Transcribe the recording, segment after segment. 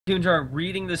Gunjar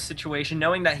reading this situation,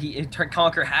 knowing that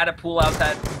Conquer had to pull out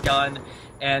that gun,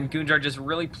 and Gunjar just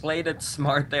really played it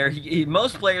smart there.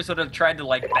 Most players would have tried to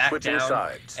like back Switching down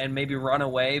sides. and maybe run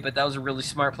away, but that was a really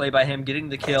smart play by him, getting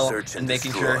the kill Search and and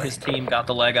making destroy. sure his team got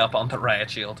the leg up on the riot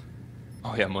shield.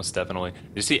 Oh yeah, most definitely.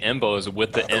 You see Embos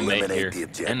with the M8 here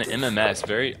and the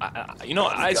MMS.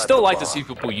 I still like to see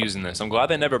people using this. I'm glad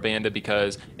they never banned it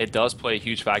because it does play a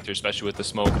huge factor, especially with the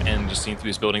smoke and just seeing through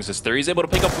these buildings. As Theory's able to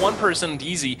pick up one person,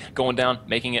 DZ, going down,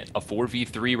 making it a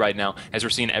 4v3 right now. As we're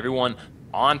seeing everyone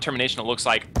on termination, it looks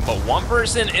like, but one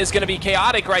person is going to be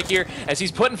chaotic right here as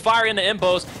he's putting fire into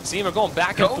Embos. See him going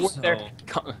back and forth there.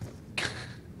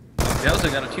 They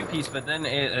also got a two-piece, but then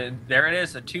there it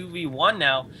is, a 2v1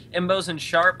 now. Imbos and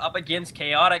Sharp up against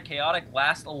Chaotic. Chaotic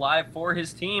last alive for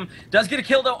his team. Does get a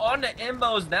kill, though, onto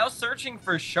Imbos. Now searching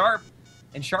for Sharp.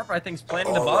 And Sharp, I think, is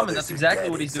planting the bomb, and that's exactly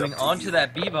what he's doing onto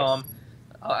that B-bomb.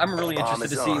 I'm really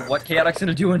interested to see what Chaotic's going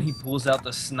to do when he pulls out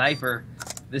the sniper.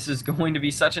 This is going to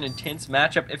be such an intense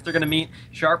matchup if they're going to meet.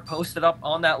 Sharp posted up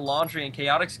on that laundry, and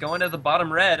Chaotic's going to the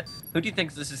bottom red. Who do you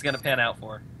think this is going to pan out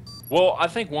for? Well, I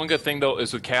think one good thing, though,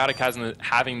 is with Chaotic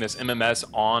having this MMS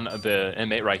on the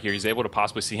M8 right here, he's able to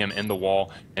possibly see him in the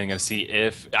wall and going to see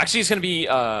if... Actually, it's going to be...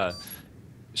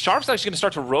 Sharp's actually going to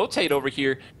start to rotate over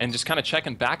here and just kind of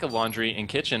checking back of Laundry and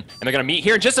Kitchen. And they're going to meet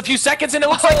here in just a few seconds, and it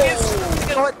looks like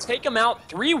it's going to take him out.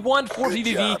 3-1 for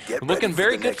vVv. Looking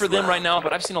very good for them right now,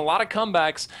 but I've seen a lot of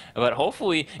comebacks. But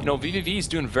hopefully, vVv is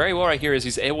doing very well right here as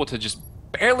he's able to just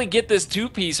barely get this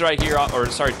two-piece right here, or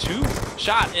sorry,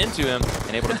 two-shot into him,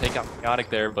 and able to take out Chaotic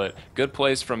there. But good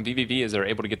plays from vVv as they're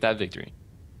able to get that victory.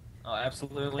 Oh,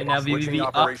 absolutely. Now vVv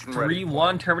up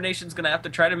 3-1. Termination's going to have to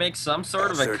try to make some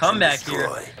sort of a comeback here.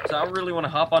 So I really want to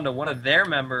hop onto one of their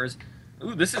members.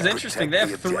 Ooh, this is interesting. They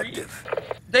have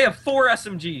four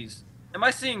SMGs. Am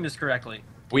I seeing this correctly?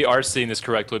 We are seeing this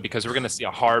correctly because we're going to see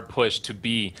a hard push to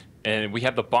B. And we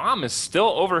have the bomb is still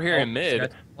over here in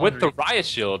mid with the riot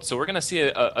shield. So we're going to see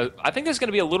I think there's going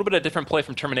to be a little bit of different play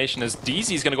from Termination as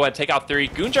DZ is going to go ahead and take out Theory.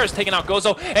 Gunjar is taking out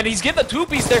Gozo, and he's getting the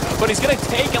two-piece there, but he's going to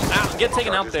take him out, get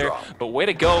taken out there. But way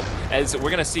to go, as we're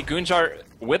going to see Gunjar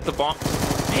with the bomb.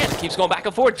 Man, it keeps going back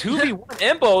and forth. 2v1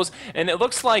 Embos, and it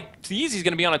looks like DZ's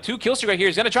going to be on a 2-kill streak right here.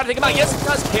 He's going to try to take him out. Yes, he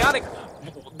does. Chaotic.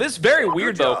 This is very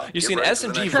weird, though. You see an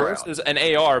SMG versus an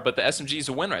AR, but the SMG is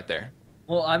a win right there.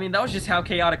 Well, I mean, that was just how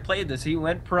Chaotic played this. He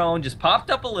went prone, just popped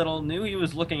up a little, knew he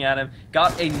was looking at him,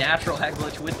 got a natural head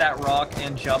glitch with that rock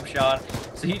and jump shot.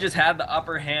 So he just had the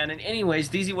upper hand. And anyways,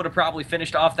 DZ would have probably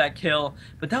finished off that kill.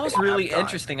 But that was really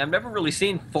interesting. I've never really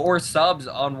seen 4 subs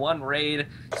on one raid,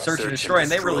 search and destroy, and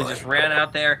they really just ran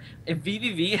out there. If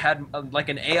vVv had like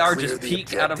an AR just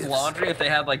peek out of Laundry, if they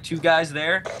had like 2 guys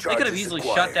there, they could have easily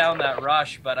shut down that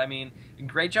rush. But I mean,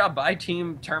 great job by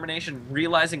Team Termination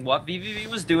realizing what vVv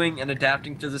was doing and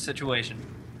adapting to the situation.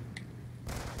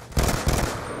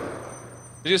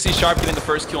 You're going to see Sharp getting the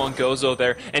first kill on Gozo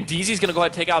there, and DZ's going to go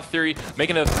ahead and take out Theory,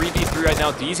 making it a 3v3 right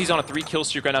now. DZ's on a 3-kill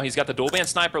streak right now. He's got the dual band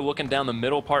sniper looking down the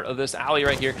middle part of this alley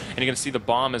right here, and you're going to see the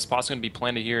bomb is possibly going to be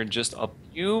planted here in just a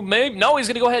few, maybe, no, he's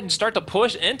going to go ahead and start to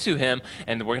push into him,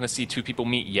 and we're going to see 2 people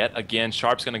meet yet again.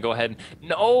 Sharp's going to go ahead and,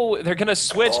 no, they're going to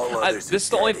switch. This is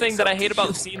the only thing that I hate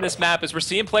about seeing this map is we're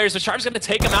seeing players, but Sharp's going to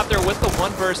take him out there with the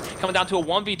 1 burst, coming down to a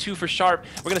 1v2 for Sharp.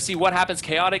 We're going to see what happens.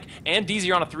 Chaotic and DZ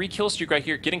are on a 3-kill streak right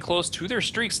here, getting close to their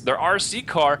streaks. There are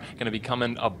car going to be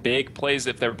coming a big plays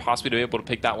if they're possibly able to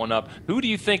pick that one up. Who do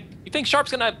you think? You think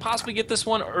Sharp's going to possibly get this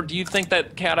one, or do you think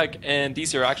that Chaotic and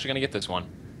DC are actually going to get this one?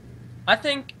 I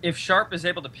think if Sharp is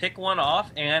able to pick one off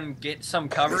and get some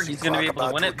cover, he's going to be able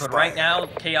to win it. But right now,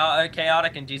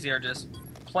 Chaotic and DC are just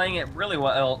playing it really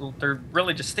well. They're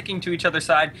really just sticking to each other's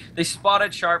side. They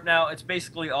spotted Sharp now. It's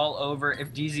basically all over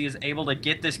if DZ is able to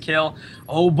get this kill.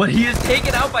 Oh, but he is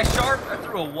taken out by Sharp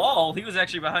through a wall. He was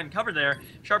actually behind cover there.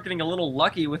 Sharp getting a little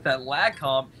lucky with that lag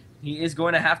comp. He is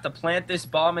going to have to plant this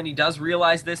bomb, and he does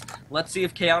realize this. Let's see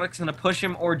if Chaotic's going to push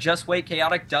him or just wait.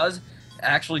 Chaotic does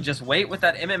actually just wait with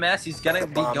that MMS. He's going to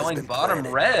be going bottom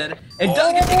red. And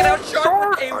does get taken out.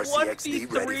 Sharp with a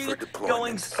 1v3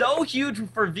 going so huge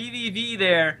for vVv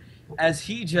there as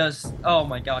he just, oh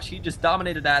my gosh, he just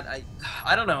dominated that.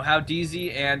 I don't know how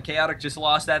DZ and Chaotic just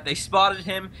lost that. They spotted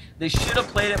him. They should have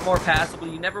played it more passively.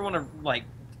 You never want to, like,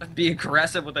 be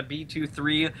aggressive with a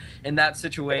B2-3 in that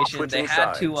situation. They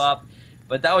had 2 up.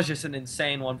 But that was just an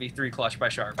insane 1v3 clutch by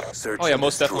Sharp. Oh yeah,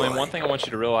 most definitely. And one thing I want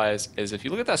you to realize is if you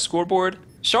look at that scoreboard,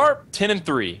 Sharp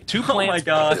 10-3, 2 plants. Oh my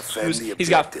god. He's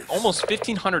got almost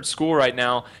 1,500 score right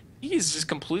now. He's just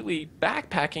completely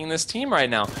backpacking this team right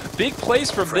now. Big plays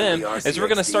from them as we're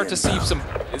going to start to see some.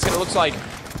 It's going to look like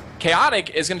Chaotic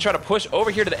is going to try to push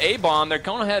over here to the A-bomb. They're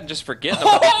going ahead and just forgetting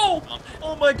about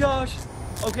Oh my gosh!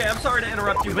 Okay, I'm sorry to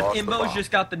interrupt you, but Imbo's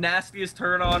just got the nastiest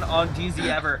turn on DZ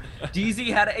ever. DZ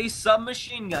had a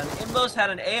submachine gun. Imbo's had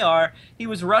an AR. He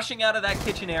was rushing out of that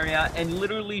kitchen area and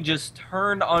literally just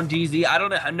turned on DZ. I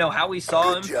don't know how he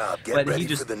saw him, but he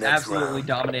just absolutely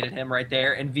dominated him right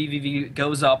there. And vVv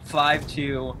goes up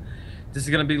 5-2. This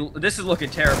is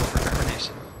looking terrible for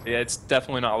Termination. Yeah, it's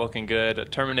definitely not looking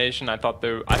good. Termination, I thought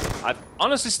I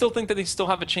honestly still think that they still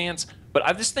have a chance, but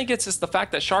I just think it's just the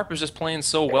fact that Sharp is just playing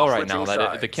so well right now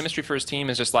that the chemistry for his team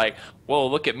is just like, whoa,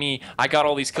 look at me, I got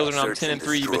all these kills and I'm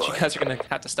 10-3, but you guys are gonna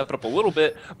have to step it up a little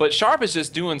bit. But Sharp is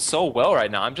just doing so well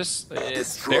right now.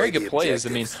 It's very good plays. I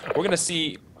mean, we're gonna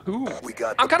see.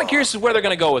 I'm kind of curious where they're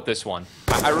going to go with this one.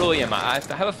 I really am. I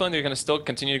have a feeling they're going to still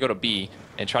continue to go to B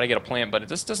and try to get a plant, but it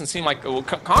just doesn't seem like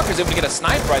Conker's able to get a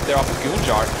snipe right there off of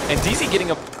Goonjar, and DZ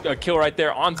getting a kill right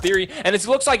there on Theory, and it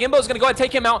looks like Imbo's going to go ahead and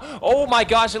take him out. Oh my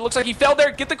gosh, it looks like he fell there.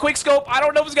 Get the quick scope. I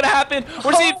don't know what's going to happen.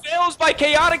 We're seeing fails by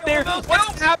Chaotic there.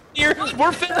 What's happening here?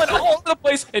 We're failing all over the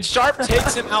place, and Sharp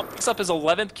takes him out, picks up his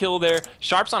 11th kill there.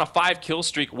 Sharp's on a 5-kill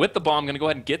streak with the bomb. Going to go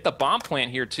ahead and get the bomb plant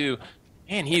here too.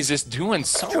 Man, he's just doing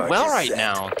so well right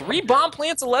now. 3 bomb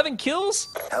plants, 11 kills?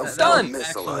 Done.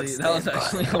 That was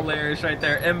actually hilarious right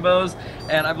there. Imbo's,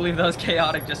 and I believe that was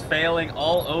Chaotic just failing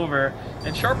all over.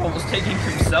 And Sharp almost taking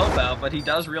himself out, but he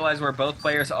does realize where both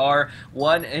players are.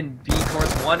 One in B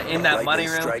course, one in that money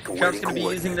room. Sharp's going to be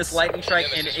using this lightning strike,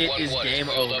 and it is game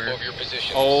over.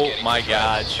 Oh my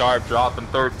god, Sharp dropping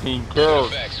 13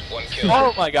 kills.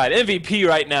 Oh my god, MVP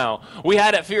right now. We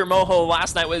had it Fear Moho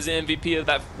last night was the MVP of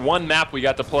that one map we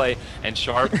got to play, and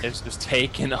Sharp is just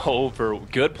taking over.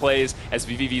 Good plays as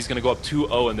vVv is going to go up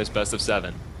 2-0 in this best of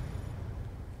 7.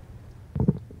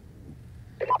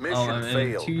 Mission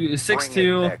failed.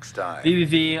 6-2,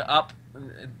 vVv up.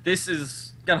 This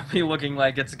is going to be looking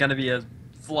like it's going to be a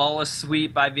flawless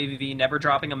sweep by vVv, never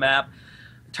dropping a map.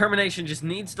 Termination just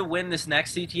needs to win this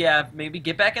next CTF, maybe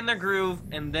get back in their groove,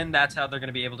 and then that's how they're going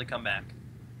to be able to come back.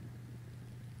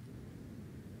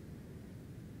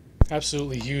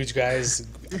 Absolutely huge, guys.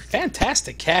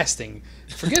 Fantastic casting.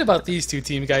 Forget about these two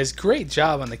teams, guys. Great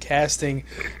job on the casting.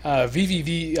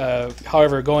 vVv,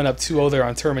 however, going up 2-0 there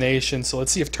on Termination. So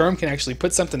let's see if TerM can actually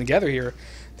put something together here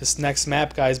this next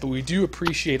map, guys. But we do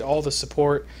appreciate all the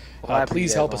support.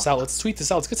 Please help us out. Let's tweet this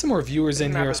out. Let's get some more viewers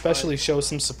in here, especially show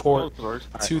some support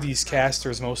to these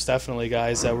casters, most definitely,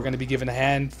 guys. We're going to be giving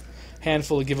a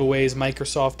handful of giveaways,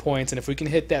 Microsoft points, and if we can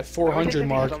hit that 400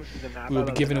 mark, we will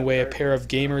be giving away a pair of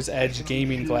Gamer's Edge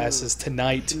gaming glasses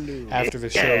tonight after the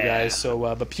show, guys.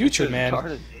 So, but Putrid,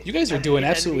 man, you guys are doing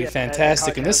absolutely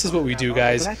fantastic, and this is what we do,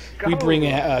 guys. We bring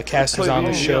casters on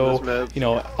the show, you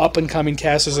know, up-and-coming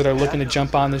casters that are looking to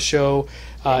jump on the show,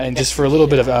 and just for a little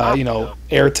bit of, you know,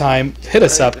 airtime, hit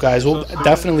us up, guys. We'll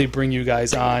definitely bring you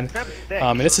guys on.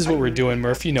 And this is what we're doing,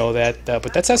 Murph. You know that.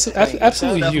 But that's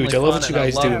absolutely huge. I love what you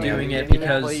guys do, man. It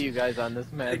because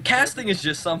casting is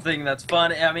just something that's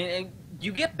fun. I mean,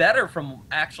 you get better from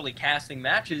actually casting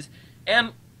matches,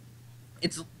 and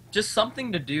it's just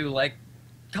something to do. Like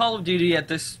Call of Duty at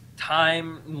this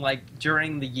time, like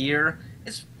during the year,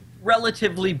 is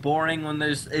relatively boring when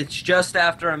it's just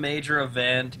after a major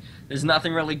event. There's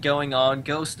nothing really going on.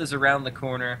 Ghost is around the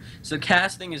corner. So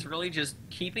casting is really just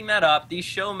keeping that up. These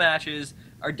show matches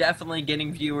are definitely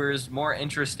getting viewers more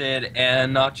interested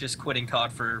and not just quitting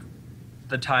COD for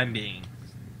the time being.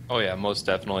 Oh yeah, most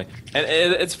definitely, and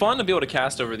it's fun to be able to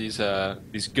cast over these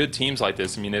good teams like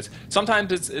this. I mean,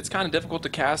 sometimes it's kind of difficult to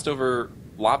cast over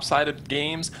lopsided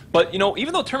games, but you know,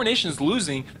 even though Termination is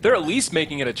losing, they're at least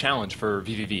making it a challenge for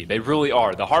vVv. They really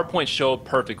are. The hard points show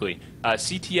perfectly.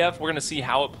 CTF, we're going to see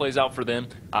how it plays out for them.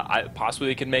 Possibly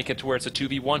they can make it to where it's a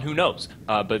 2v1, who knows?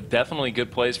 But definitely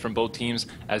good plays from both teams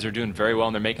as they're doing very well,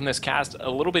 and they're making this cast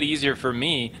a little bit easier for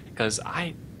me because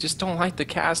I just don't like the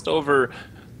cast over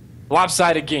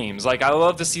lopsided games. Like, I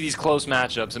love to see these close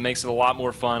matchups. It makes it a lot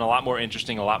more fun, a lot more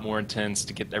interesting, a lot more intense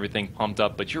to get everything pumped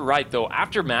up. But you're right, though.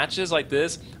 After matches like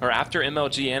this, or after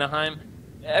MLG Anaheim,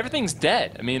 everything's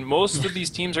dead. I mean, most of these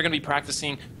teams are going to be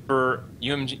practicing for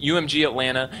UMG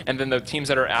Atlanta, and then the teams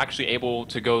that are actually able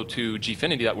to go to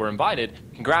Gfinity that were invited,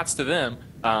 congrats to them.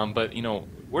 But, you know,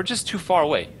 we're just too far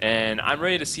away, and I'm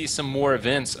ready to see some more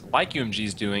events like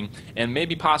UMG's doing, and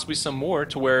maybe possibly some more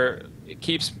to where it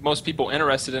keeps most people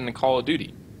interested in Call of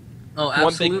Duty. Oh,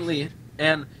 absolutely.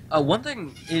 And one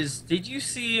thing is, did you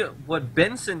see what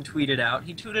Benson tweeted out?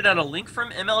 He tweeted out a link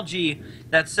from MLG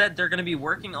that said they're going to be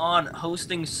working on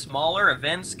hosting smaller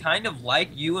events, kind of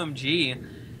like UMG,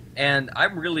 and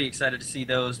I'm really excited to see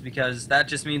those because that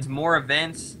just means more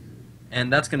events,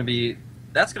 and that's going to be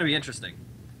interesting.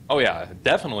 Oh yeah,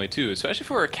 definitely too, especially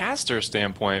for a caster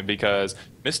standpoint, because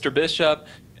Mr. Bishop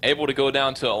able to go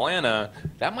down to Atlanta,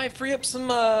 that might free up some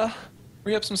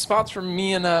spots for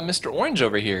me and Mr. Orange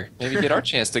over here. Maybe get our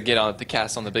chance to get on the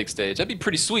cast on the big stage. That'd be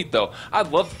pretty sweet though.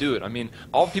 I'd love to do it. I mean,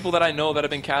 all the people that I know that I've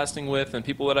been casting with and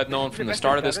people that I've known from the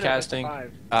start of this casting,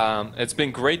 it's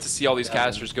been great to see all these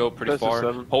casters go pretty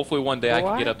far. Hopefully one day I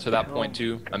can get up to that point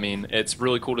too. I mean, it's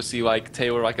really cool to see like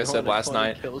Taylor, like I said last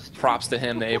night, props to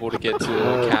him, able to get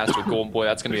to cast with Golden Boy.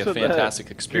 That's going to be a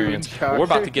fantastic experience. We're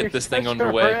about to get this thing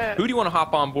underway. Who do you want to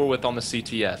hop on board with on the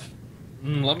CTF?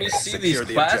 Let me see these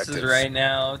classes right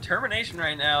now. Termination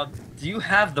right now. Do you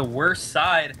have the worst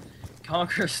side?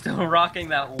 Conquer still rocking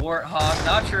that Warthog.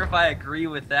 Not sure if I agree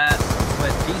with that,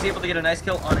 but he's able to get a nice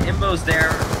kill on Imbos there.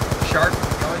 Sharp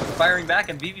firing back,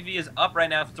 and vVv is up right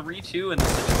now 3-2 in this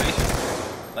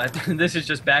situation. But this is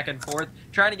just back and forth.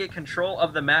 Trying to get control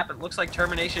of the map. It looks like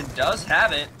Termination does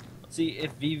have it. Let's see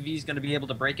if vVv is going to be able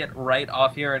to break it right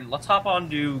off here. And let's hop on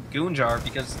to Goonjar,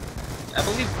 because I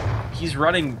believe he's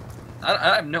running...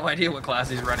 I have no idea what class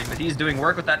he's running, but he's doing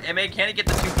work with that MA. Can he get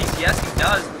the 2 PCS? He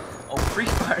does. Oh,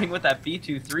 free-firing with that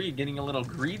B23, getting a little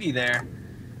greedy there.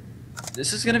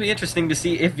 This is going to be interesting to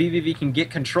see if vVv can get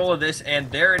control of this,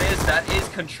 and there it is. That is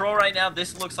control right now.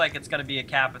 This looks like it's going to be a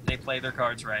cap if they play their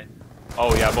cards right.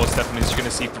 Oh yeah, most definitely. You're going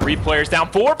to see 3 players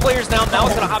down, 4 players down. Now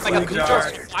it's going to hop back up.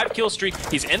 Goonjar's 5-kill streak.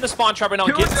 He's in the spawn trap right now.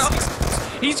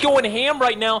 He's going ham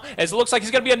right now, as it looks like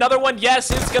he's going to be another one. Yes,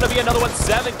 it's going to be another one.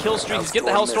 7-kill streak. He's getting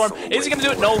the Hellstorm. Is he going to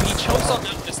do it? No, he chokes on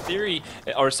this theory.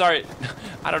 Or, sorry,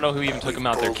 I don't know who even took him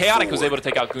out there. Chaotic was able to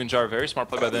take out Goonjar. Very smart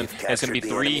play by them. And it's going to be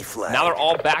 3. Now they're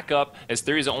all back up, as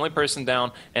Theory's the only person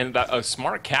down. And a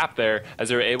smart cap there, as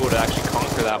they were able to actually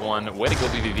conquer that one. Way to go,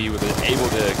 vVv, with it, able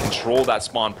to control that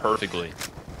spawn perfectly.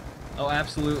 Oh,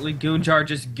 absolutely. Goonjar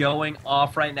just going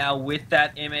off right now with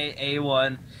that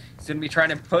MAA1. He's going to be trying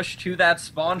to push to that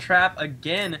spawn trap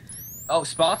again. Oh,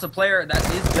 spots a player. That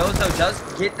is Gozo.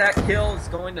 Does get that kill. Is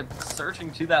going to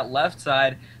searching to that left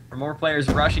side for more players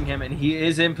rushing him, and he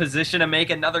is in position to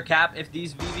make another cap. If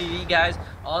these vVv guys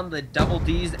on the double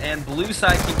Ds and blue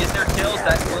side can get their kills,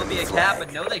 that will be a cap,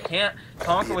 but no, they can't.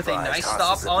 Conquer with a nice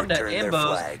stop onto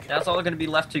Imbos. That's all going to be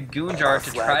left to Goonjar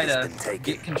to try to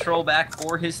get control back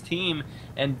for his team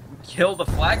and kill the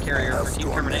flag carrier for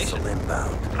Team Termination.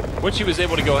 Which he was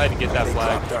able to go ahead and get that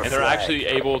flag, and they're actually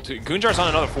able to... Goonjar's on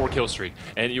another 4-kill streak,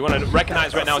 and you want to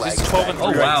recognize right now is this 12-3.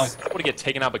 Oh, wow. He's able to get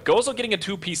taken out, but Gozo getting a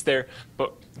 2-piece there.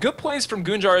 But good plays from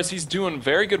Goonjar, as he's doing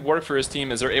very good work for his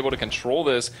team, as they're able to control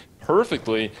this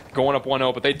perfectly, going up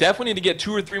 1-0. But they definitely need to get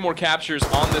 2 or 3 more captures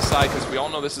on this side, because we all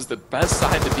know this is the best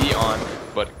side to be on.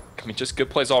 But I mean, just good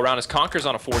plays all around. As Conquer's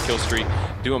on a 4-kill streak,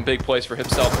 doing big plays for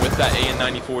himself with that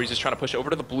AN94. He's just trying to push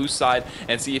over to the blue side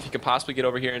and see if he can possibly get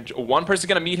over here. And one person's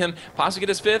going to meet him, possibly get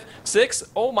his 5th, 6th.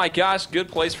 Oh my gosh, good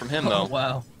plays from him, though. Oh,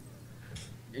 wow.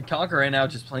 Conquer right now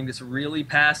just playing this really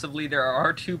passively. There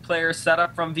are 2 players set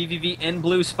up from vVv in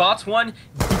blue. Spots one,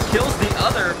 he kills the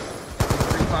other.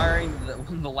 Firing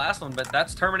the last one, but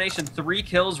that's Termination. 3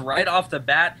 kills right off the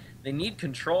bat. They need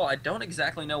control. I don't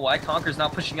exactly know why Conquer's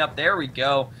not pushing up. There we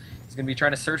go. He's going to be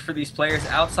trying to search for these players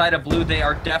outside of blue. They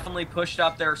are definitely pushed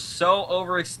up. They're so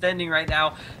overextending right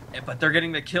now, but they're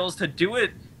getting the kills to do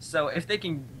it. So if they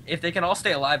can all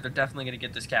stay alive, they're definitely going to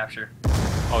get this capture.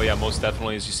 Oh yeah, most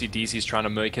definitely. As you see, DZ's trying to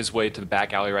make his way to the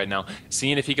back alley right now,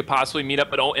 seeing if he could possibly meet up,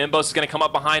 but oh, Imbos is going to come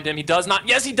up behind him. He does not.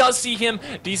 Yes, he does see him.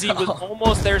 DZ was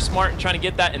almost there, smart, and trying to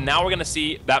get that, and now we're going to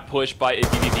see that push by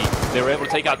vVv. They were able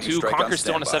to take out 2. Conquer's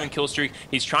still on a 7-kill streak.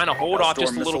 He's trying to hold off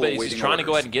just a little bit. He's trying to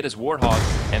go ahead and get his Warthog,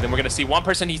 and then we're going to see one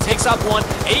person. He takes out 1.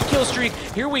 8-kill streak.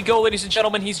 Here we go, ladies and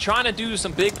gentlemen. He's trying to do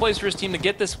some big plays for his team to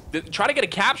get this, try to get a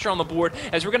capture on the board,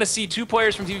 as we're going to see 2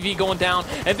 players from vVv going down,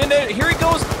 and then here he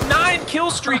goes, 9-kill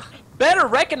streak. Better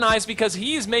recognized, because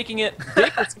he is making it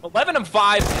big.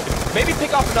 11-5. Maybe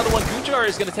pick off another one. Goonjar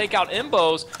is going to take out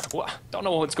Imbos. Well, don't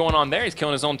know what's going on there. He's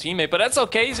killing his own teammate, but that's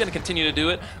okay. He's going to continue to do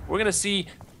it. We're going to see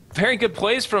very good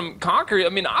plays from Conquer. I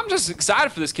mean, I'm just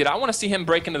excited for this kid. I want to see him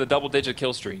break into the double-digit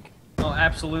kill streak. Oh,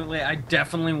 absolutely. I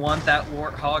definitely want that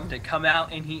Warthog to come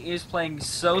out, and he is playing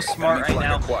so smart right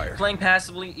now. Playing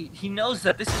passively. He knows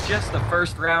that this is just the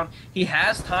first round. He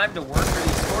has time to work for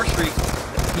these score streaks.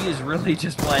 He is really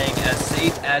just playing as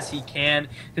safe as he can,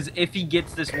 because if he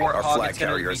gets this Warthog, it's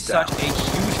going to be such a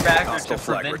huge factor to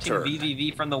preventing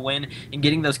vVv from the win and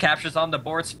getting those captures on the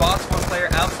board. Spots one player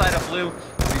outside of blue.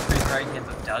 Right hand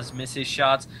does miss his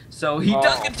shots, so he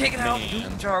does get taken out.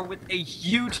 Goonjar with a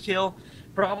huge kill.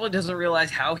 probably doesn't realize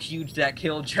how huge that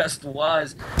kill just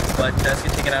was, but does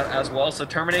get taken out as well. So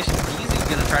Termination Easy's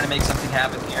gonna try to make something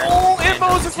happen here. Oh, And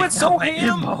Imbos just went so by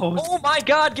ham! Imbos. Oh my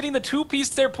god, getting the two-piece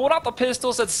there, pulled out the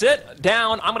pistol, said sit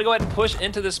down. I'm gonna go ahead and push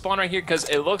into this spawn right here because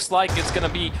it looks like it's gonna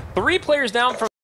be 3 players down from